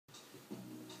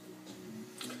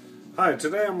Hi,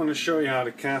 today I'm going to show you how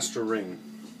to cast a ring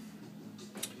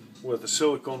with a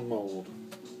silicone mold.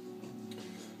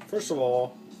 First of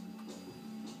all,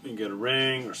 you can get a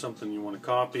ring or something you want to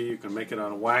copy. You can make it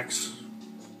out of wax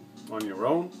on your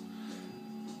own.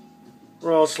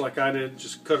 Or else, like I did,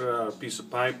 just cut it out of a piece of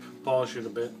pipe, polish it a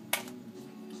bit,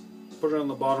 put it on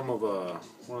the bottom of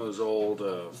one of those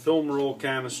old film roll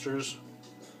canisters.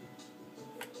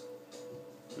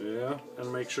 Yeah,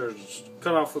 and make sure it's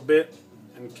cut off a bit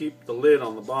and keep the lid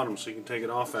on the bottom so you can take it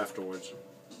off afterwards.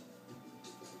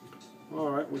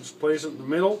 Alright, we just place it in the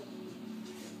middle.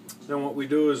 Then what we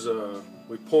do is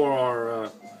we pour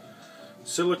our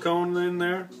silicone in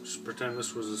there. Just pretend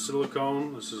this was a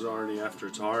silicone. This is already after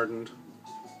it's hardened.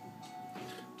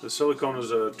 The silicone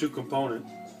is a two-component.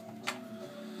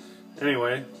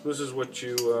 Anyway, this is what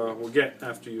you will get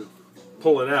after you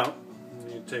pull it out.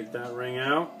 And you take that ring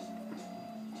out.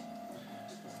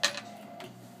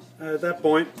 At that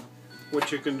point,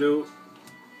 what you can do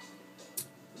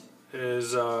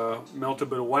is melt a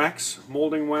bit of wax,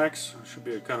 molding wax. It should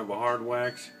be a kind of a hard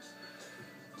wax,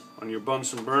 on your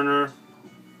Bunsen burner,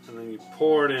 and then you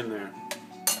pour it in there.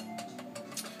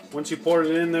 Once you pour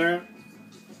it in there,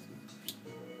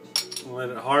 let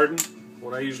it harden.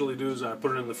 What I usually do is I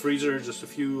put it in the freezer just a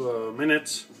few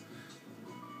minutes,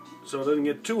 so it doesn't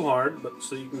get too hard, but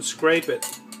so you can scrape it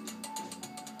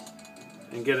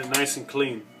and get it nice and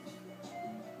clean.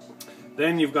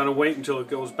 Then you've got to wait until it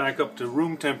goes back up to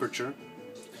room temperature.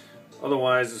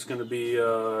 Otherwise it's going to be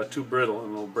too brittle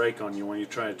and it'll break on you when you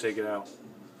try to take it out.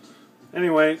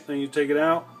 Anyway, then you take it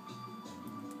out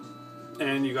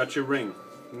and you got your ring.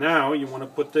 Now you want to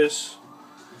put this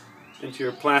into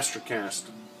your plaster cast,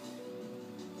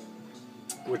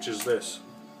 which is this.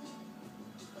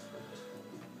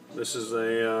 This is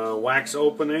a wax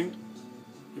opening.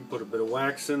 You put a bit of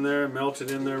wax in there, melt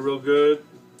it in there real good,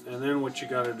 and then what you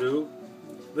got to do,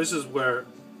 this is where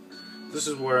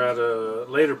at a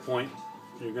later point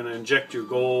you're going to inject your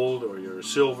gold or your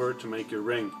silver to make your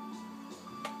ring.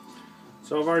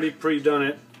 So I've already pre-done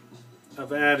it.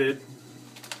 I've added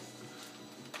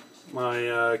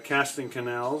my casting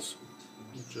canals.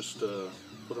 Just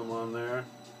put them on there.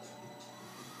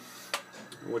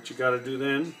 What you got to do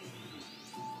then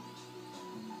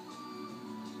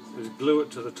is glue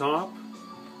it to the top.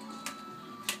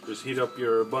 Just heat up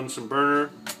your Bunsen burner,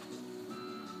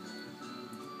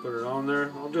 put it on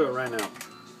there. I'll do it right now.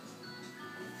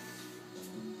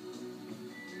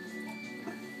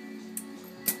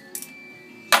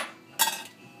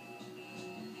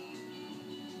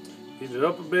 Heat it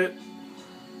up a bit.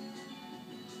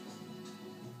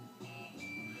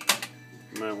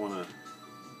 You might want to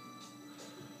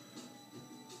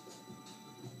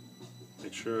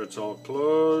make sure it's all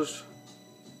closed.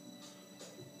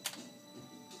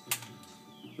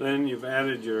 Then you've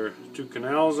added your two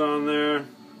canals on there,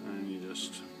 and you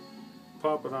just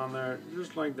pop it on there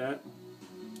just like that.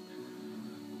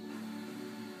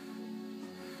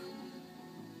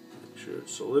 Make sure it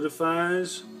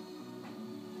solidifies.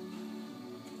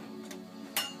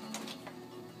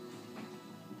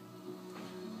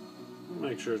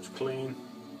 Make sure it's clean.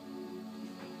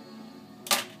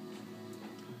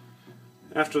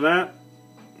 After that,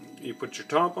 you put your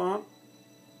top on.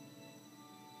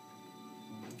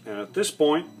 And at this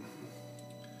point,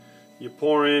 you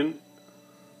pour in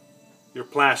your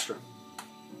plaster.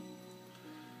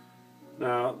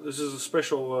 Now, this is a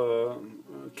special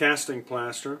casting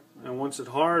plaster, and once it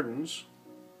hardens,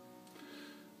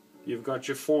 you've got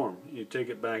your form. You take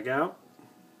it back out,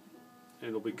 and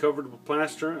it'll be covered with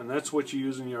plaster, and that's what you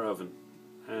use in your oven.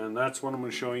 And that's what I'm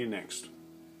going to show you next.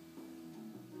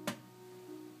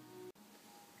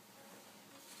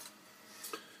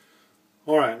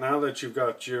 Alright, now that you've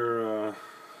got your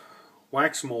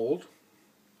wax mold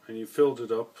and you filled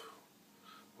it up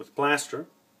with plaster,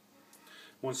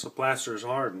 once the plaster is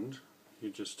hardened, you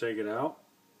just take it out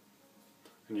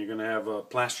and you're going to have a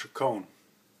plaster cone.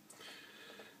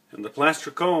 And the plaster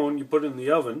cone you put in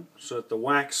the oven so that the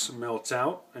wax melts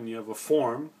out and you have a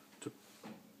form to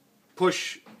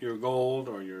push your gold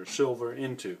or your silver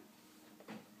into.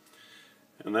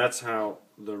 And that's how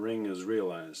the ring is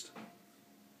realized.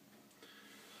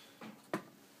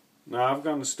 Now I've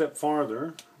gone a step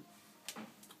farther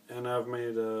and I've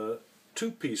made a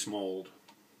two-piece mold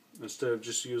instead of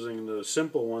just using the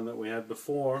simple one that we had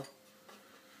before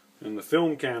in the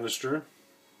film canister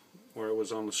where it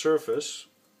was on the surface.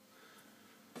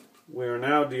 We are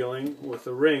now dealing with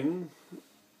a ring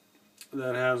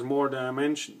that has more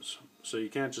dimensions, so you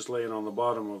can't just lay it on the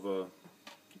bottom of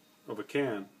a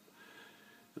can.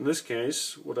 In this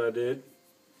case, what I did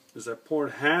is I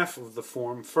poured half of the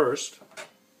form first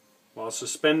while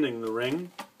suspending the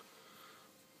ring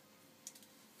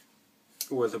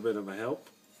with a bit of a help.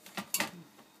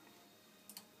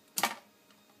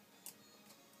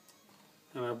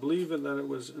 And I believe that it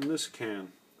was in this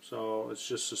can, so it's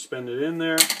just suspended in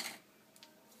there.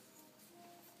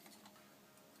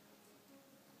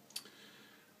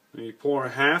 And you pour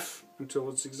half until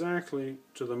it's exactly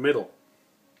to the middle.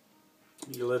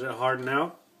 You let it harden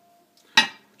out.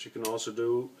 What you can also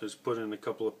do is put in a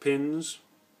couple of pins.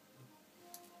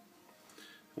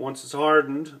 Once it's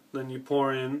hardened, then you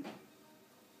pour in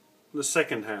the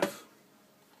second half,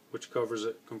 which covers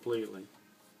it completely.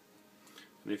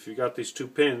 And if you've got these two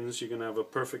pins, you can have a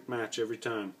perfect match every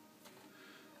time.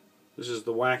 This is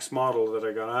the wax model that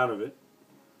I got out of it.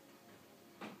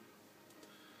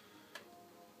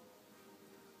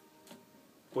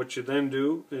 What you then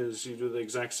do is you do the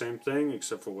exact same thing,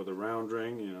 except for with a round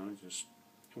ring. You know, you just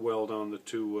weld on the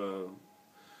two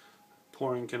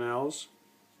pouring canals,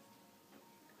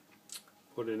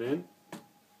 put it in,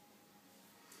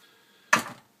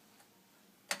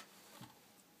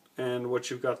 and what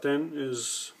you've got then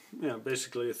is,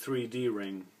 basically a 3D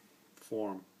ring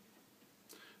form.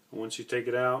 And once you take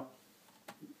it out,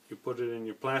 you put it in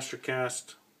your plaster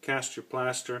cast your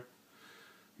plaster,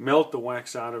 melt the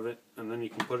wax out of it, and then you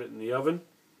can put it in the oven.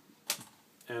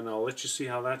 And I'll let you see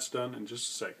how that's done in just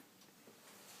a second.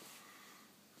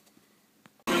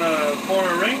 I'm going to pour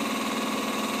a ring.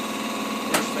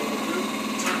 First thing we'll do,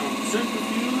 turn on the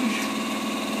centrifuge.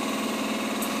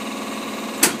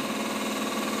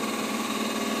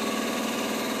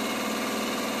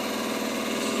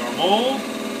 This is our mold.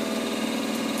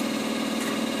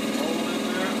 Mold in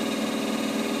there.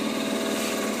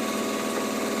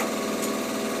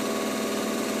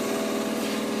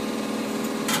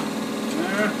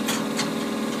 There.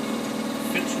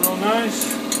 Fits real nice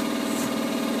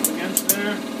against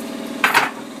there.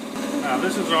 Now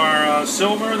this is our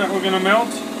silver that we're going to melt.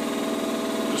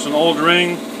 Just an old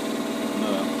ring.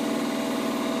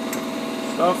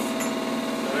 Stuff.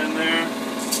 Put in there.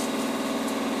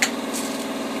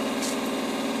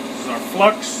 This is our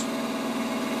flux.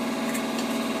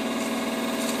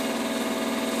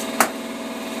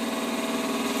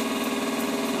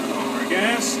 Turn on our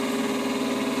gas.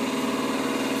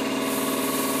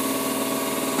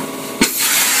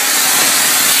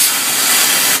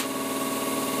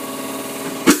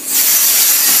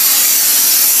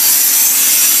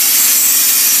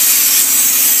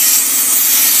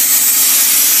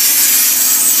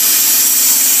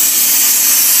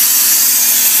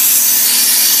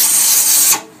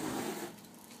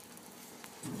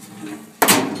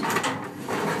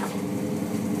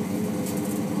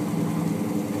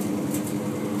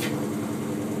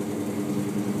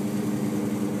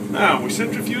 Now we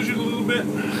centrifuge it a little bit,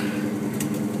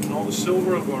 and all the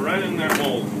silver will go right in that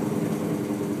mold.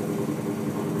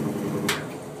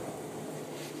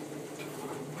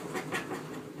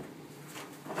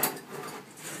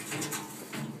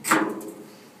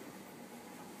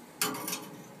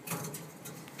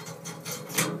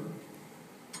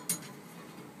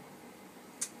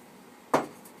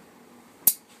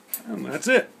 And that's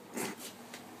it.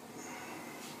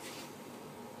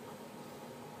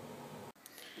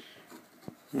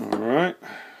 Alright,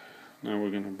 now we're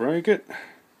going to break it.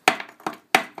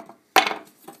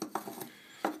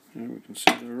 And we can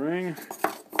see the ring.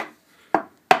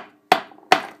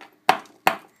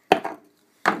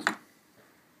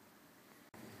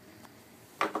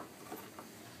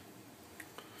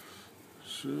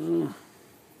 So,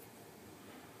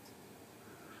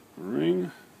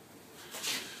 ring.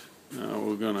 Now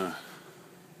we're going to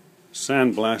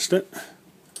sandblast it.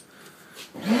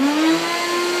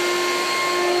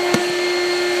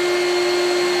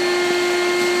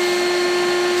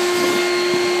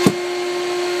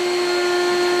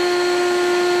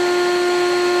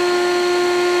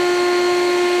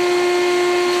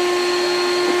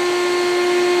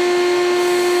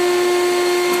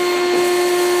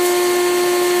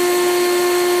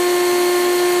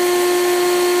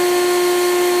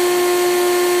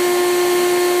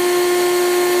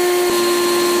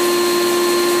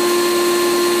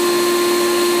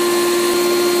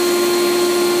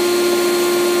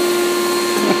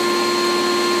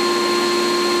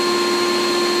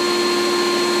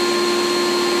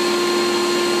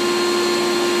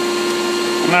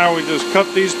 Now we just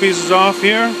cut these pieces off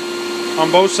here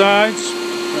on both sides,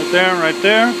 right there and right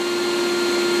there,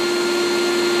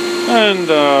 and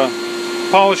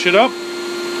polish it up.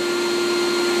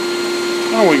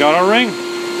 Oh, we got our ring.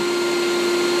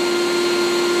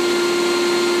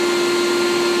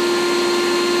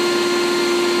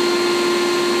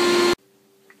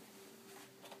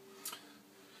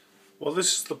 Well,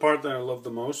 this is the part that I love the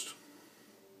most.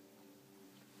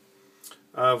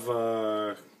 I've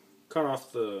cut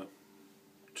off the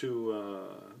two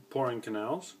pouring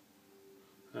canals,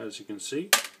 as you can see,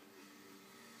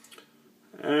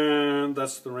 and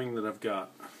that's the ring that I've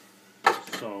got.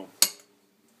 So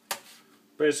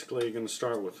basically you're going to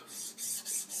start with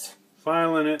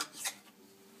filing it,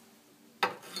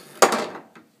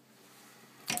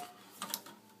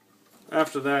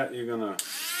 after that you're going to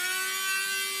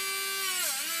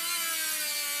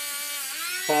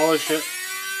polish it,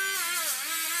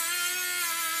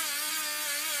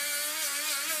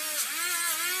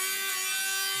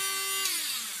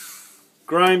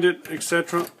 grind it,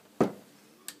 etc.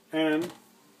 And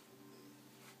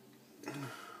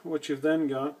what you've then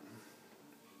got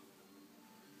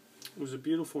is a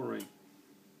beautiful ring.